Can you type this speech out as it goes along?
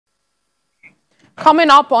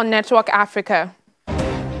Coming up on Network Africa,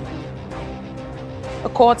 a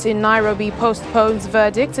court in Nairobi postpones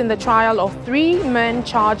verdict in the trial of 3 men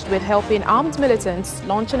charged with helping armed militants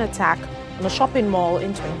launch an attack on a shopping mall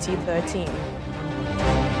in 2013.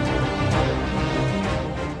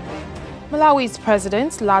 Malawi's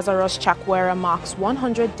President Lazarus Chakwera marks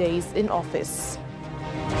 100 days in office.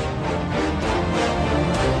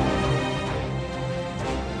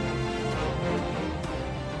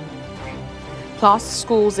 Plus,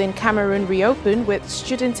 schools in Cameroon reopen with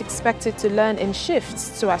students expected to learn in shifts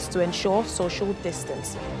so as to ensure social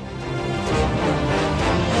distancing.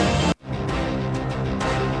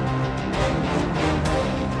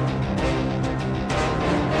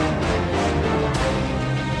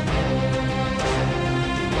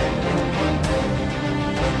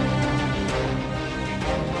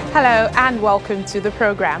 Hello and welcome to the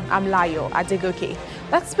program. I'm Layo Adegoke.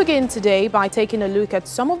 Let's begin today by taking a look at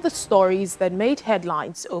some of the stories that made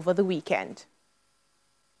headlines over the weekend.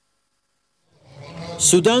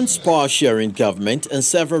 Sudan's power-sharing government and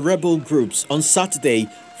several rebel groups on Saturday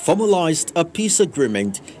formalized a peace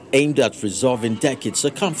agreement aimed at resolving decades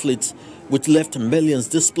of conflict, which left millions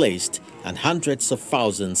displaced and hundreds of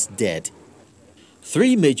thousands dead.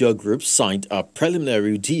 3 major groups signed a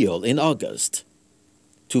preliminary deal in August.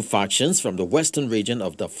 2 factions from the western region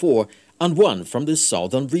of Darfur and 1 from the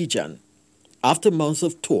southern region, after months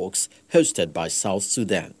of talks hosted by South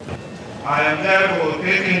Sudan. I am therefore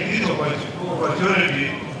taking this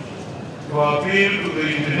opportunity to appeal to the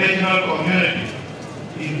international community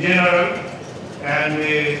in general and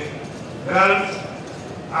the Gulf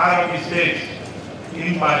Arab states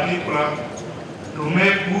in particular to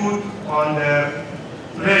make good on their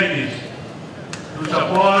pledges to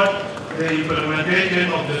support the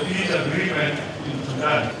implementation of the peace agreement in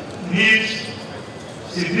Sudan. Needs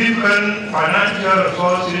significant financial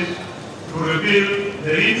resources to rebuild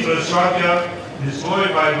the infrastructure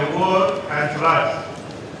destroyed by the war and floods,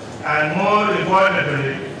 and more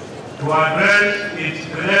importantly, to address its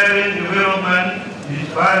glaring development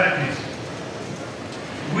disparities,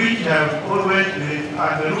 which have always been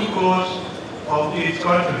at the root cause of its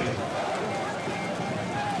country.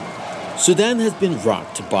 Sudan has been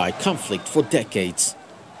rocked by conflict for decades.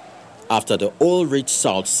 After the oil-rich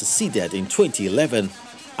South seceded in 2011,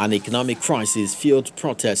 an economic crisis fueled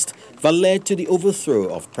protests that led to the overthrow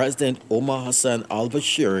of President Omar Hassan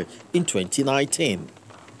al-Bashir in 2019.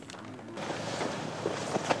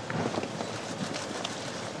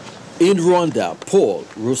 In Rwanda, Paul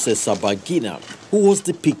Rusesabagina, who was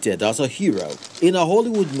depicted as a hero in a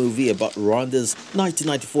Hollywood movie about Rwanda's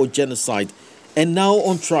 1994 genocide and now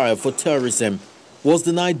on trial for terrorism, was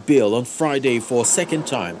denied bail on Friday for a second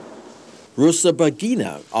time.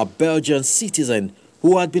 Rusesabagina, a Belgian citizen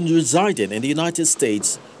who had been residing in the United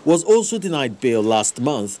States, was also denied bail last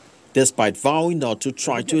month, despite vowing not to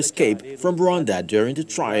try to escape from Rwanda during the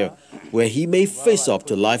trial, where he may face up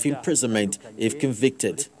to life imprisonment if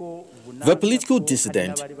convicted. The political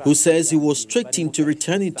dissident, who says he was tricked into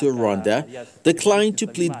returning to Rwanda, declined to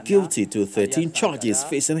plead guilty to 13 charges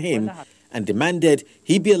facing him and demanded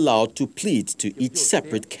he be allowed to plead to each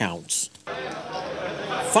separate counts.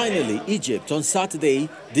 Finally, Egypt on Saturday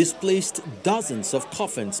displaced dozens of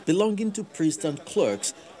coffins belonging to priests and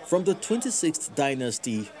clerks from the 26th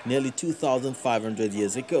dynasty nearly 2,500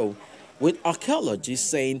 years ago, with archaeologists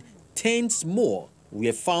saying tens more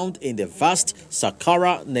were found in the vast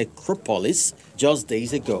Saqqara necropolis just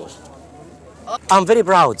days ago. I'm very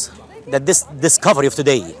proud that this discovery of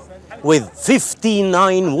today, with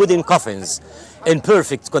 59 wooden coffins in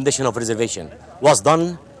perfect condition of preservation, was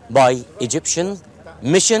done by Egyptian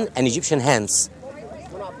mission and Egyptian hands.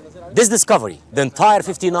 This discovery, the entire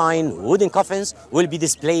 59 wooden coffins, will be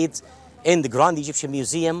displayed in the Grand Egyptian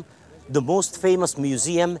Museum, the most famous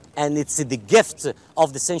museum, and it's the gift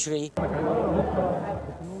of the century.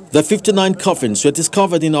 The 59 coffins were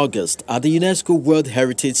discovered in August at the UNESCO World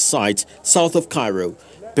Heritage Site south of Cairo,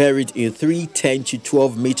 buried in 3 10 to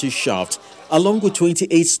 12 meter shafts, along with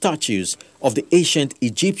 28 statues of the ancient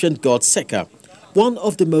Egyptian god Sekka, one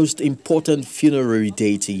of the most important funerary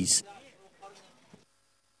deities.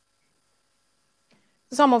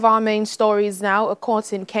 Some of our main stories now. A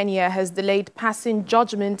court in Kenya has delayed passing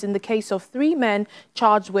judgment in the case of 3 men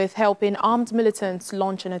charged with helping armed militants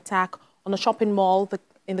launch an attack on a shopping mall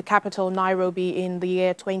in the capital, Nairobi, in the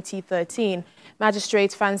year 2013.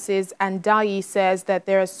 Magistrate Francis Andayi says that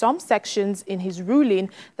there are some sections in his ruling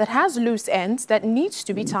that has loose ends that needs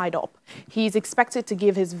to be tied up. He is expected to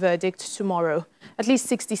give his verdict tomorrow. At least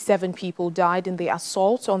 67 people died in the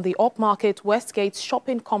assault on the upmarket Westgate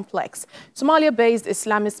shopping complex. Somalia-based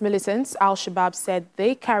Islamist militants Al-Shabaab said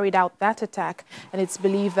they carried out that attack, and it's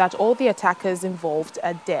believed that all the attackers involved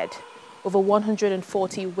are dead. Over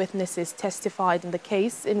 140 witnesses testified in the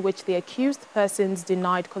case in which the accused persons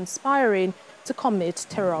denied conspiring to commit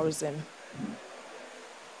terrorism.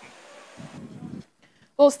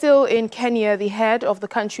 Well, still in Kenya, the head of the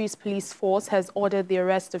country's police force has ordered the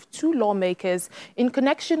arrest of 2 lawmakers in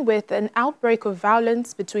connection with an outbreak of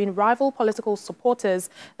violence between rival political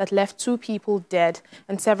supporters that left 2 people dead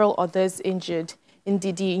and several others injured.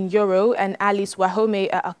 Ndidi Nyoro and Alice Wahome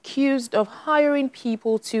are accused of hiring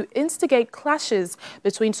people to instigate clashes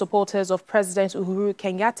between supporters of President Uhuru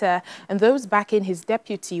Kenyatta and those backing his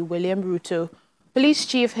deputy, William Ruto. Police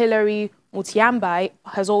Chief Hilary Mutyambai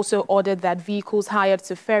has also ordered that vehicles hired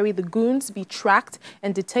to ferry the goons be tracked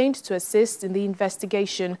and detained to assist in the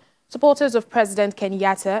investigation. Supporters of President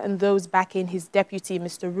Kenyatta and those backing his deputy,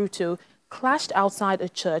 Mr. Ruto, clashed outside a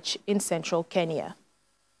church in central Kenya.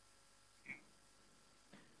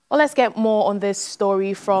 Well, let's get more on this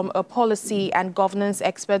story from a policy and governance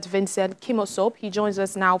expert, Vincent Kimosop. He joins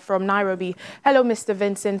us now from Nairobi. Hello, Mr.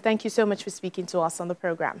 Vincent. Thank you so much for speaking to us on the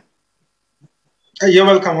program. You're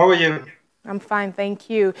welcome. How are you? I'm fine, thank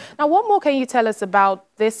you. Now, what more can you tell us about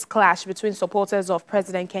this clash between supporters of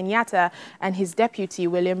President Kenyatta and his deputy,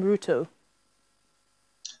 William Ruto?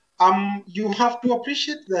 You have to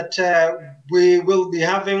appreciate that we will be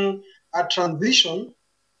having a transition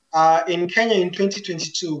in Kenya in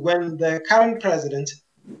 2022 when the current president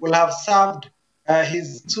will have served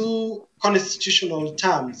his 2 constitutional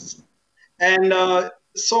terms. And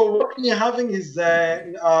so what we're having is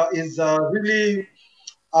really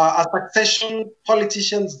a succession,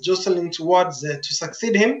 politicians jostling towards to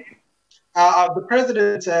succeed him. The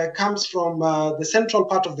president comes from the central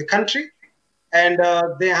part of the country, and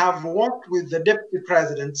they have worked with the deputy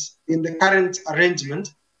president in the current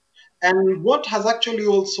arrangement. And what has actually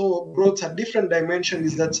also brought a different dimension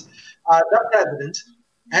is that the president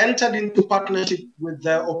entered into partnership with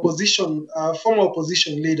the opposition, former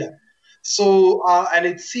opposition leader. So, and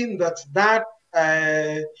it seemed that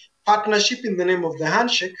partnership in the name of the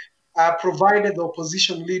handshake provided the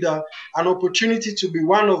opposition leader an opportunity to be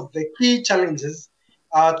one of the key challenges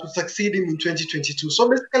to succeed him in 2022. So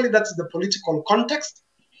basically, that's the political context.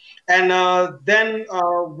 And then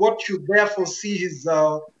what you therefore see is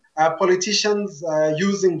politicians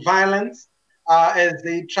using violence as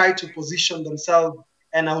they try to position themselves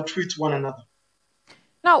and outwit one another.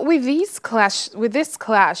 Now, with this clash,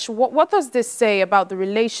 what does this say about the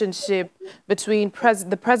relationship between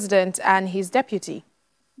the president and his deputy?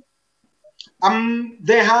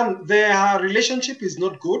 Their relationship is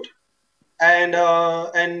not good, and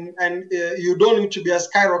you don't need to be a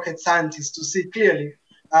skyrocket scientist to see clearly.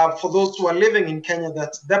 For those who are living in Kenya,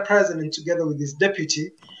 that the president, together with his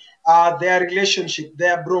deputy, their relationship,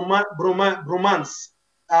 their bromance,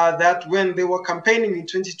 that when they were campaigning in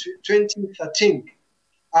 2013.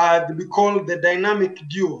 We call the dynamic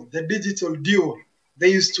duo, the digital duo. They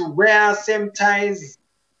used to wear same ties.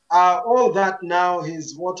 All that now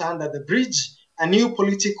is water under the bridge. A new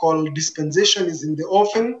political dispensation is in the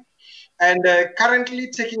offing, and currently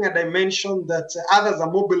taking a dimension that others are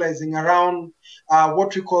mobilizing around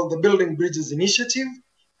what we call the Building Bridges Initiative,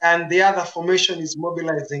 and the other formation is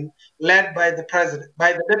mobilizing, led by the president,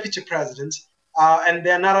 by the deputy president. And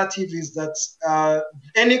their narrative is that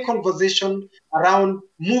any conversation around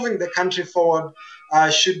moving the country forward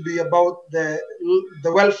should be about the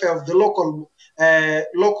welfare of the local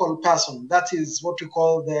person. That is what we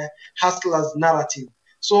call the hustler's narrative.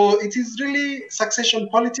 So it is really succession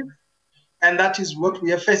politics, and that is what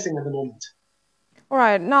we are facing at the moment. All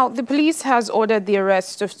right. Now, the police has ordered the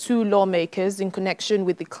arrest of 2 lawmakers in connection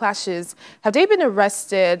with the clashes. Have they been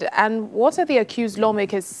arrested? And what are the accused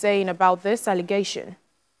lawmakers saying about this allegation?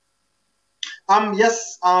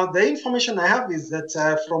 Yes, the information I have is that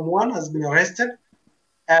from one has been arrested,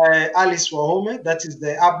 Alice Wahome. That is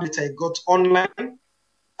the update I got online.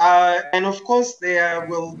 And of course, they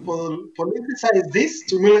will politicize this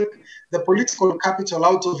to make the political capital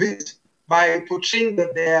out of it, by portraying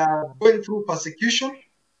that they are going through persecution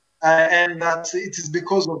and that it is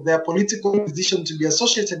because of their political decision to be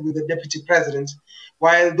associated with the deputy president,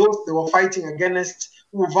 while those they were fighting against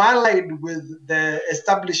who violated with the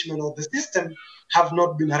establishment of the system have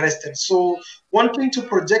not been arrested. So wanting to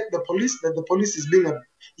project the police, that the police is being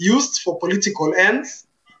used for political ends,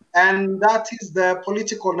 And that is the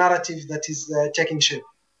political narrative that is taking shape.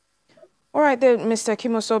 All right then, Mr.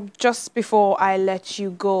 Kimosop, just before I let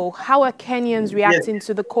you go, how are Kenyans reacting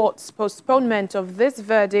to the court's postponement of this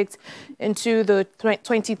verdict into the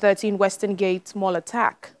 2013 Western Gate Mall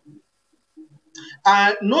attack?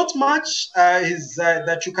 Not much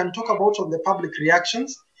that you can talk about on the public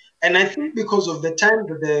reactions. And I think because of the time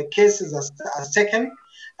that the cases are taken,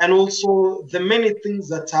 and also the many things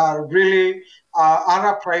that are really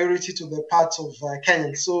are a priority to the parts of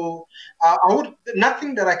Kenyans. So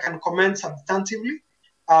nothing that I can comment substantively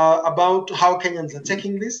about how Kenyans are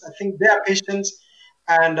taking this. I think they are patient,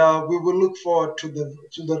 and we will look forward to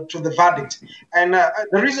the verdict. And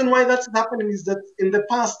the reason why that's happening is that in the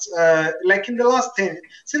past, like in the last 10,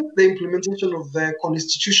 since the implementation of the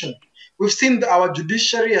constitution, we've seen our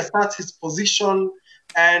judiciary assert its position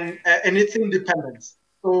and its independence.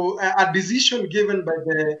 So a decision given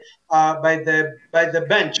by the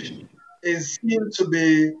bench is seen to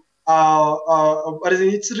be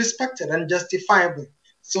it's respected and justifiable.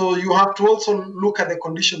 So you have to also look at the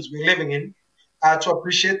conditions we're living in to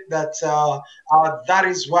appreciate that that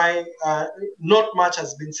is why not much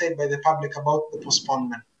has been said by the public about the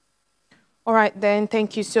postponement. All right, then.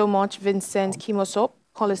 Thank you so much, Vincent Kimosop,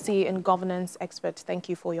 policy and governance expert. Thank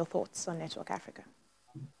you for your thoughts on Network Africa.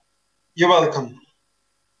 You're welcome.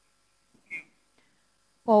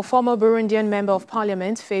 Well, former Burundian Member of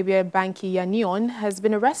Parliament, Fabien Banki-Yanyon, has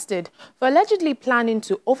been arrested for allegedly planning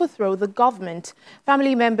to overthrow the government.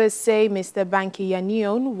 Family members say Mr.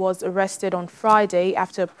 Banki-Yanyon was arrested on Friday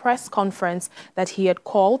after a press conference that he had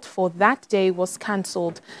called for that day was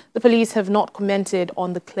cancelled. The police have not commented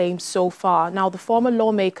on the claims so far. Now, the former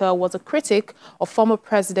lawmaker was a critic of former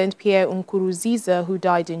President Pierre Nkurunziza, who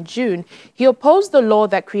died in June. He opposed the law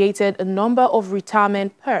that created a number of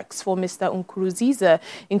retirement perks for Mr. Nkurunziza,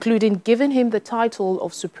 including giving him the title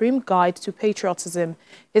of Supreme Guide to Patriotism.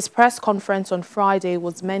 His press conference on Friday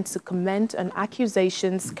was meant to comment on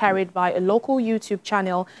accusations carried by a local YouTube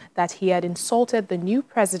channel that he had insulted the new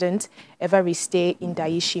president, Evariste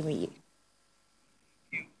Ndayishimiye.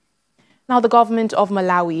 Now, the government of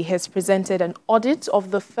Malawi has presented an audit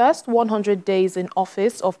of the first 100 days in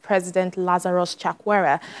office of President Lazarus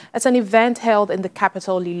Chakwera at an event held in the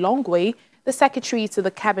capital, Lilongwe. The Secretary to the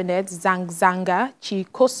Cabinet, Zangzanga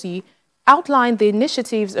Chikosi, outlined the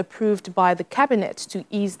initiatives approved by the Cabinet to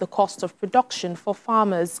ease the cost of production for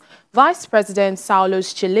farmers. Vice President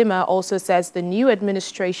Saulos Chilima also says the new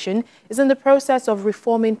administration is in the process of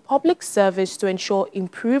reforming public service to ensure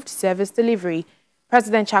improved service delivery.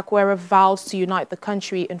 President Chakwera vows to unite the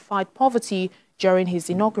country and fight poverty during his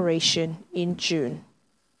inauguration in June.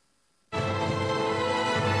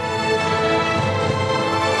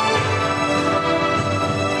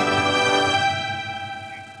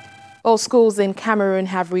 All schools in Cameroon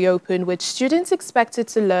have reopened, with students expected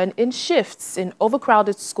to learn in shifts in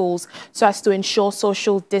overcrowded schools so as to ensure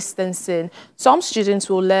social distancing. Some students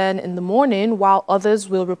will learn in the morning, while others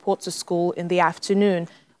will report to school in the afternoon.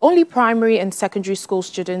 Only primary and secondary school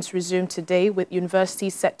students resume today, with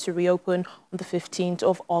universities set to reopen on the 15th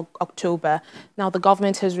of October. Now, the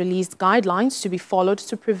government has released guidelines to be followed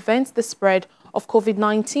to prevent the spread of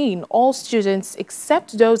COVID-19. All students,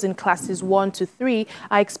 except those in classes 1 to 3,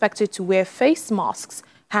 are expected to wear face masks.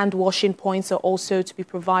 Hand washing points are also to be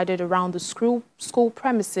provided around the school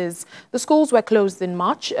premises. The schools were closed in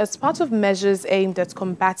March as part of measures aimed at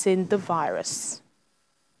combating the virus.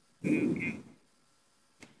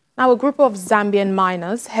 Now, a group of Zambian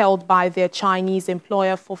miners held by their Chinese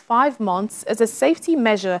employer for 5 months as a safety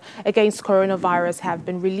measure against coronavirus have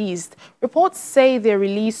been released. Reports say their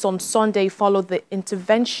release on Sunday followed the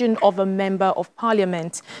intervention of a member of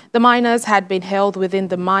parliament. The miners had been held within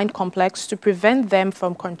the mine complex to prevent them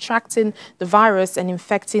from contracting the virus and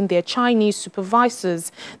infecting their Chinese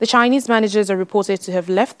supervisors. The Chinese managers are reported to have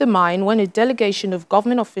left the mine when a delegation of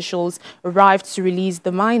government officials arrived to release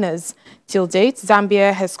the miners. Till date,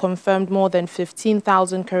 Zambia has confirmed more than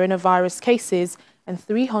 15,000 coronavirus cases and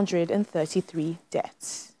 333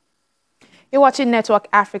 deaths. You're watching Network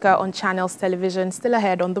Africa on Channels Television. Still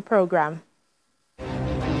ahead on the program. The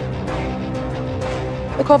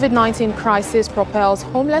COVID-19 crisis propels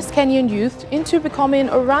homeless Kenyan youth into becoming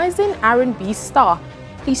a rising R&B star.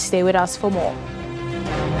 Please stay with us for more.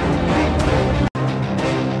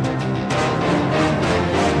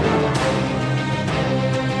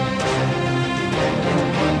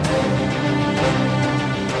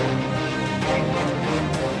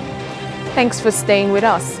 Thanks for staying with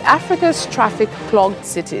us. Africa's traffic-clogged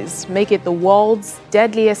cities make it the world's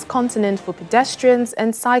deadliest continent for pedestrians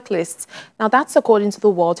and cyclists. Now, that's according to the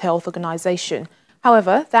World Health Organization.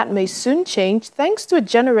 However, that may soon change thanks to a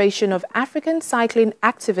generation of African cycling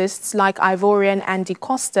activists like Ivorian Andy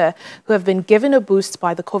Costa, who have been given a boost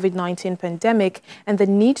by the COVID-19 pandemic and the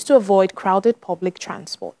need to avoid crowded public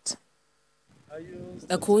transport.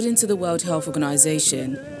 According to the World Health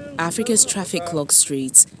Organization, Africa's traffic-clogged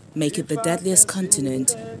streets make it the deadliest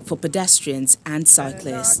continent for pedestrians and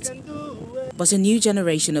cyclists. But a new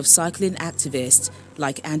generation of cycling activists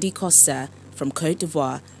like Andy Costa from Côte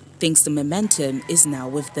d'Ivoire thinks the momentum is now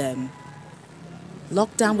with them.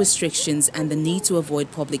 Lockdown restrictions and the need to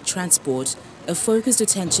avoid public transport have focused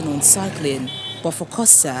attention on cycling, but for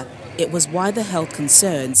Costa, it was wider health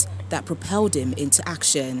concerns that propelled him into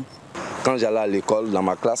action.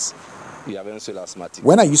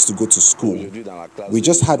 When I used to go to school, we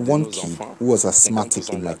just had one kid who was asthmatic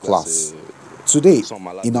in my class. Today,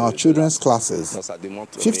 in our children's classes,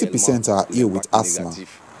 50% are ill with asthma.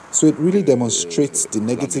 So it really demonstrates the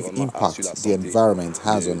negative impact the environment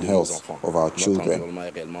has on health of our children.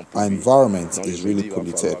 Our environment is really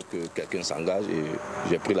polluted.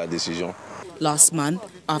 Last month,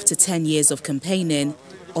 after 10 years of campaigning,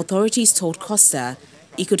 authorities told Costa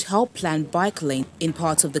he could help plan bike lane in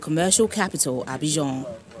part of the commercial capital, Abidjan.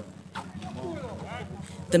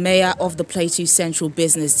 The mayor of the Plateau Central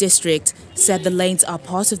Business District said the lanes are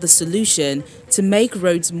part of the solution to make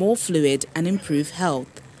roads more fluid and improve health.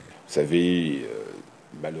 You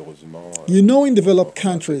know, in developed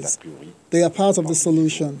countries, they are part of the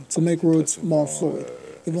solution to make roads more fluid.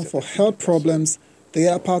 Even for health problems, they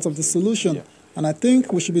are part of the solution, and I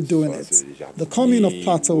think we should be doing it. The commune of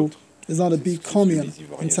Plateau is not a big commune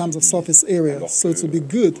in terms of surface area, so it would be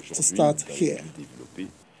good to start here.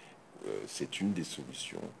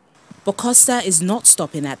 But Costa is not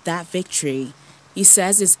stopping at that victory. He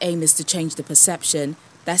says his aim is to change the perception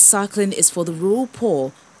that cycling is for the rural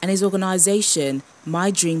poor, and his organization, My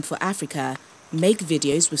Dream for Africa, make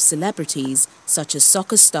videos with celebrities such as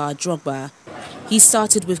soccer star Drogba. He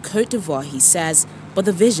started with Côte d'Ivoire, he says, but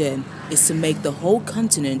the vision is to make the whole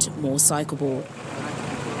continent more cyclable.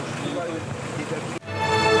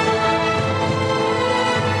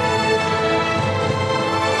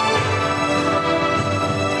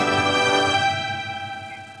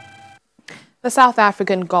 The South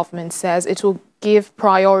African government says it will give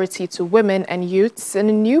priority to women and youths in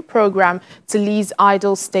a new program to lease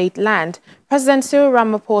idle state land. President Cyril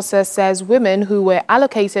Ramaphosa says women who were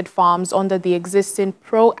allocated farms under the existing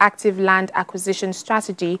proactive land acquisition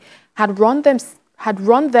strategy had run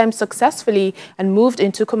them successfully and moved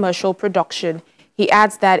into commercial production. He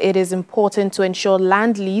adds that it is important to ensure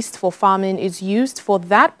land leased for farming is used for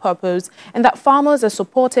that purpose and that farmers are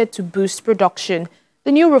supported to boost production.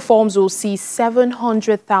 The new reforms will see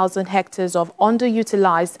 700,000 hectares of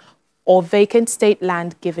underutilized or vacant state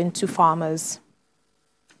land given to farmers.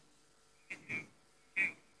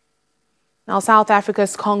 Now, South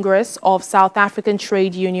Africa's Congress of South African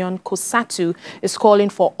Trade Union, COSATU, is calling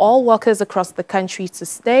for all workers across the country to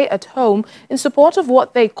stay at home in support of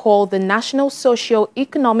what they call the National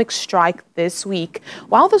Socio-Economic Strike this week.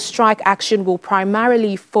 While the strike action will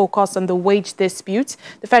primarily focus on the wage dispute,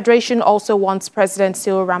 the Federation also wants President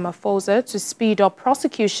Cyril Ramaphosa to speed up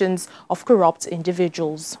prosecutions of corrupt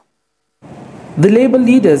individuals. The Labour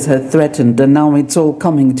leaders had threatened, and now it's all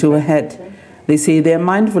coming to a head. They say they're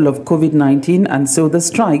mindful of COVID-19, and so the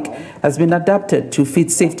strike has been adapted to fit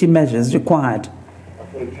safety measures required.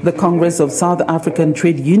 The Congress of South African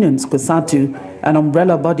Trade Unions, COSATU, an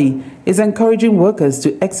umbrella body, is encouraging workers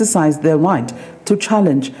to exercise their right to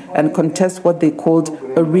challenge and contest what they called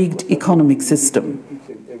a rigged economic system.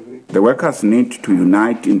 The workers need to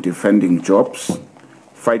unite in defending jobs,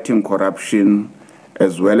 fighting corruption,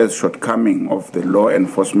 as well as shortcoming of the law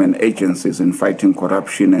enforcement agencies in fighting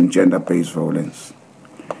corruption and gender-based violence.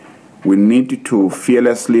 We need to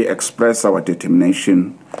fearlessly express our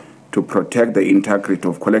determination to protect the integrity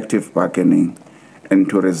of collective bargaining and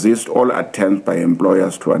to resist all attempts by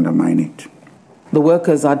employers to undermine it. The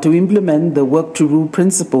workers are to implement the work to rule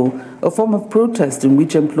principle, a form of protest in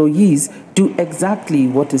which employees do exactly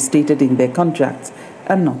what is stated in their contracts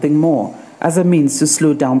and nothing more, as a means to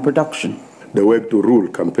slow down production. The work to rule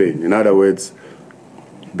campaign. In other words,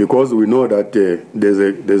 because we know that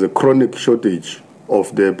there's a chronic shortage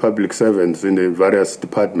of the public servants in the various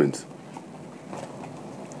departments,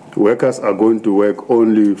 workers are going to work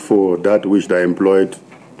only for that which they are employed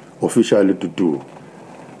officially to do.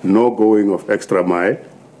 No going of extra mile,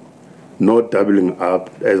 no doubling up.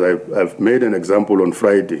 As I've made an example on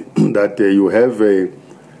Friday, that you have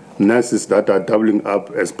nurses that are doubling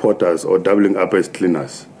up as porters or doubling up as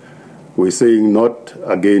cleaners. We're saying not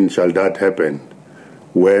again shall that happen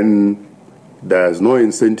when There's no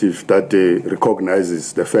incentive that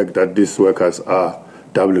recognizes the fact that these workers are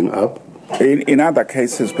doubling up. In other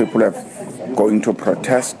cases, people are going to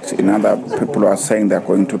protest. In other, people are saying they're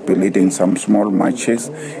going to be leading some small marches.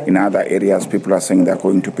 In other areas, people are saying they're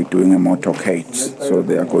going to be doing a motorcade. So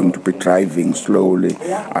they are going to be driving slowly,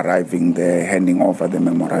 arriving there, handing over the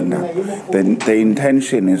memorandum. Then the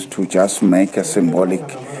intention is to just make a symbolic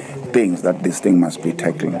thing that this thing must be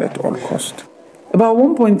tackled at all cost. About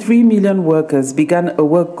 1.3 million workers began a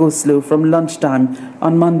work go-slow from lunchtime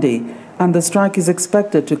on Monday, and the strike is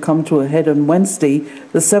expected to come to a head on Wednesday,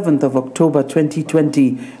 the 7th of October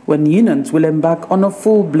 2020, when unions will embark on a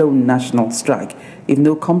full-blown national strike if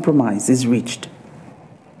no compromise is reached.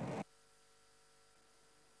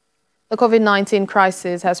 The COVID-19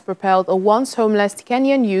 crisis has propelled a once homeless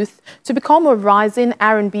Kenyan youth to become a rising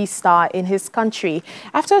R&B star in his country.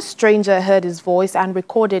 After a stranger heard his voice and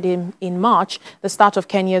recorded him in March, the start of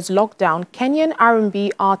Kenya's lockdown, Kenyan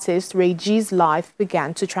R&B artist Ray G's life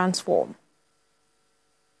began to transform.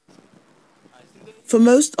 For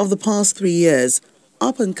most of the past 3 years,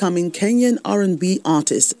 up-and-coming Kenyan R&B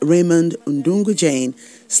artist Raymond Ndungu Jane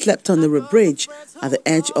slept under a bridge at the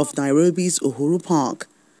edge of Nairobi's Uhuru Park.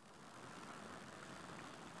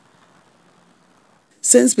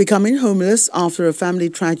 Since becoming homeless after a family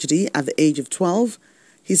tragedy at the age of 12,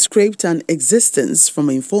 he scraped an existence from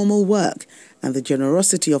informal work and the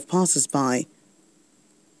generosity of passers-by.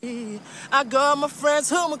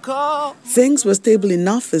 Things were stable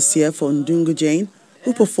enough this year for Ndungu Jane,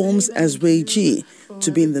 who performs as Ray G,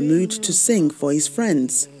 to be in the mood to sing for his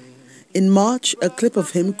friends. In March, a clip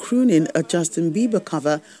of him crooning a Justin Bieber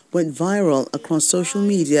cover went viral across social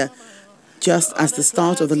media, just as the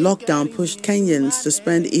start of the lockdown pushed Kenyans to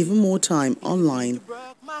spend even more time online.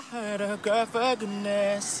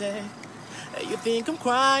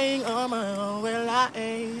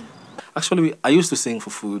 Actually, I used to sing for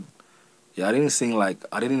food. Yeah, I didn't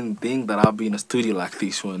think that I'll be in a studio like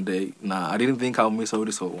this one day. Nah, I didn't think I'll miss out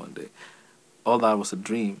this whole one day. All that was a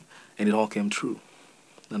dream, and it all came true.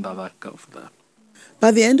 And I thank God for that. By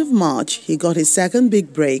the end of March, he got his second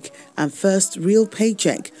big break and first real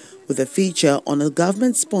paycheck with a feature on a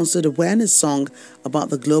government-sponsored awareness song about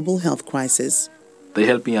the global health crisis. They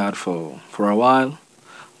helped me out for a while,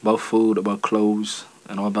 about food, about clothes,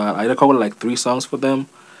 and all that. I recorded like 3 songs for them,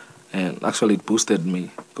 and actually it boosted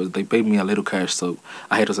me because they paid me a little cash, so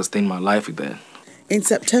I had to sustain my life with that. In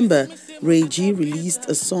September, Ray G released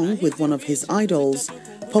a song with one of his idols,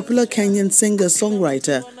 popular Kenyan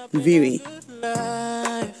singer-songwriter Nviiri.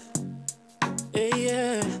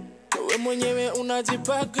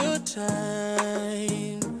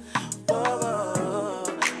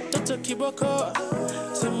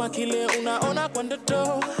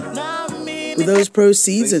 With those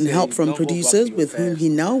proceeds and help from producers with whom he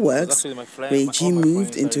now works, Ray G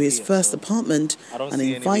moved into his first apartment and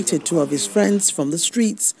invited 2 of his friends from the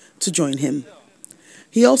streets to join him.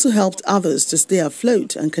 He also helped others to stay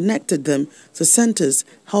afloat and connected them to centers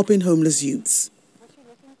helping homeless youths.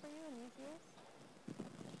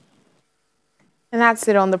 And that's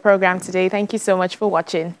it on the program today. Thank you so much for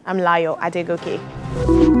watching. I'm Layo Adegoke.